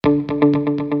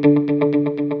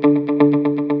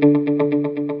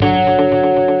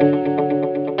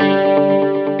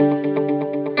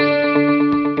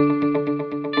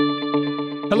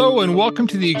and welcome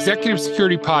to the Executive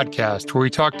Security Podcast, where we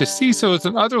talk to CISOs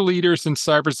and other leaders in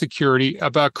cybersecurity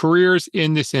about careers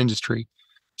in this industry,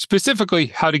 specifically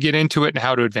how to get into it and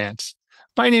how to advance.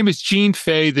 My name is Gene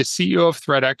Fay, the CEO of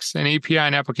ThreatX, an API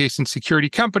and application security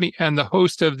company, and the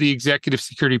host of the Executive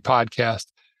Security Podcast.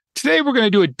 Today, we're going to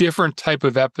do a different type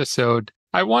of episode.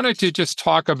 I wanted to just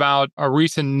talk about a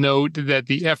recent note that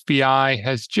the FBI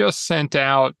has just sent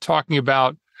out talking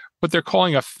about what they're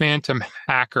calling a phantom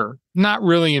hacker. Not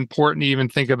really important to even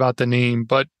think about the name,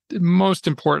 but most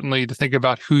importantly, to think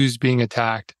about who's being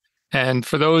attacked. And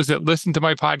for those that listen to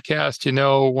my podcast, you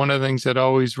know, one of the things that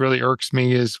always really irks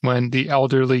me is when the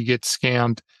elderly get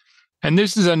scammed. And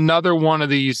this is another one of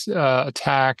these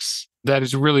attacks that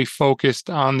is really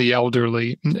focused on the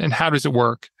elderly. And how does it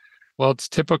work? Well, it's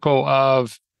typical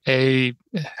of a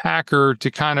hacker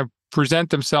to kind of present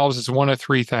themselves as one of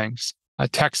three things. A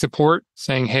tech support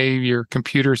saying, hey, your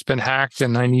computer's been hacked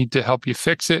and I need to help you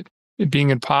fix it.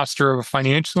 Being an imposter of a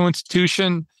financial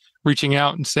institution, reaching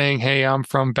out and saying, hey, I'm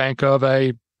from Bank of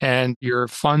A and your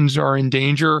funds are in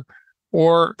danger,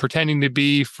 or pretending to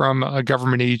be from a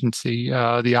government agency,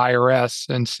 the IRS,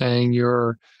 and saying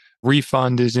your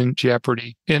refund is in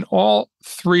jeopardy. In all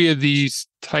three of these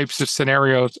types of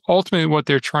scenarios, ultimately what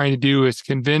they're trying to do is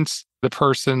convince the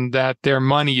person that their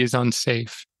money is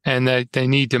unsafe and that they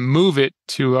need to move it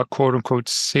to a quote unquote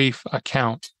safe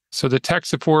account. So the tech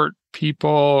support people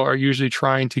are usually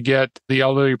trying to get the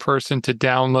elderly person to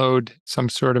download some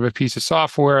sort of a piece of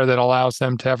software that allows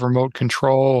them to have remote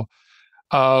control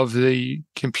of the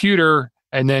computer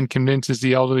and then convinces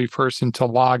the elderly person to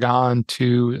log on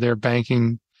to their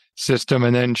banking system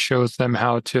and then shows them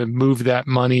how to move that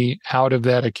money out of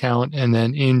that account and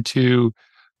then into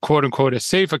quote unquote a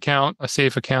safe account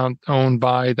owned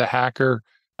by the hacker,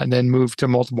 and then move to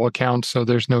multiple accounts so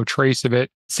there's no trace of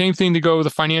it. Same thing to go with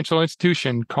a financial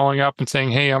institution, calling up and saying,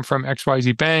 hey, I'm from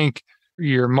XYZ Bank.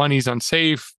 Your money's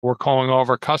unsafe. We're calling all of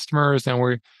our customers and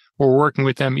we're working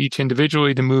with them each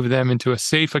individually to move them into a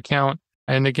safe account.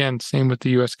 And again, same with the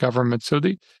U.S. government. So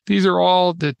these are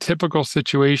all the typical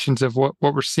situations of what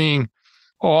we're seeing,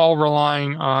 all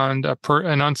relying on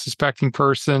an unsuspecting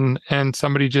person and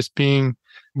somebody just being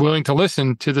willing to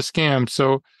listen to the scam.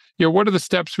 So what are the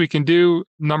steps we can do?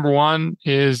 Number one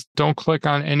is don't click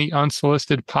on any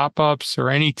unsolicited pop-ups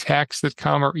or any texts that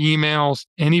come or emails.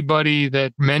 Anybody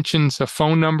that mentions a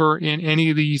phone number in any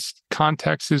of these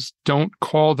contexts, don't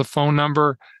call the phone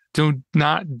number. Do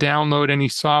not download any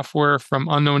software from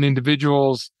unknown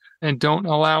individuals, and don't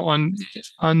allow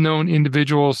unknown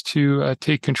individuals to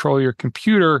take control of your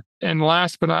computer. And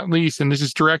last but not least, and this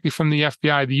is directly from the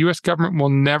FBI, the U.S. government will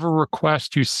never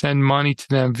request you send money to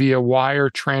them via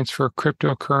wire transfer,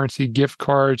 cryptocurrency, gift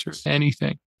cards, or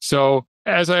anything. So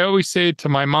as I always say to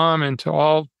my mom and to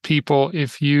all people,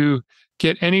 if you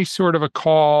get any sort of a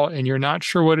call and you're not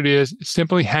sure what it is,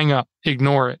 simply hang up,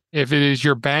 ignore it. If it is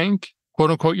your bank,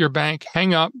 quote unquote, your bank,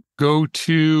 hang up, go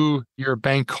to your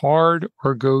bank card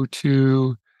or go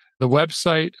to the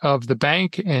website of the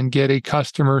bank and get a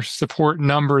customer support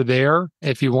number there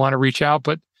if you want to reach out.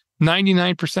 But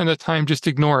 99% of the time, just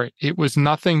ignore it. It was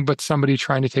nothing but somebody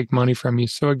trying to take money from you.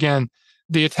 So again,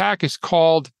 the attack is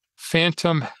called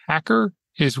phantom hacker,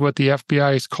 is what the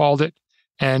FBI has called it.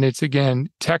 And it's, again,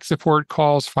 tech support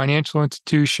calls, financial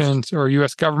institutions or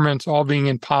U.S. governments all being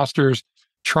imposters,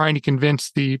 trying to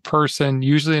convince the person,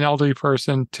 usually an elderly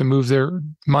person, to move their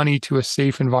money to a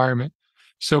safe environment.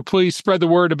 So please spread the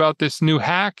word about this new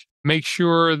hack. Make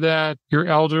sure that your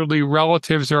elderly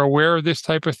relatives are aware of this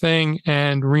type of thing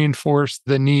and reinforce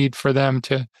the need for them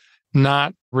to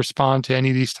not respond to any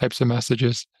of these types of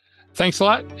messages. Thanks a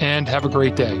lot and have a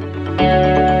great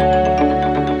day.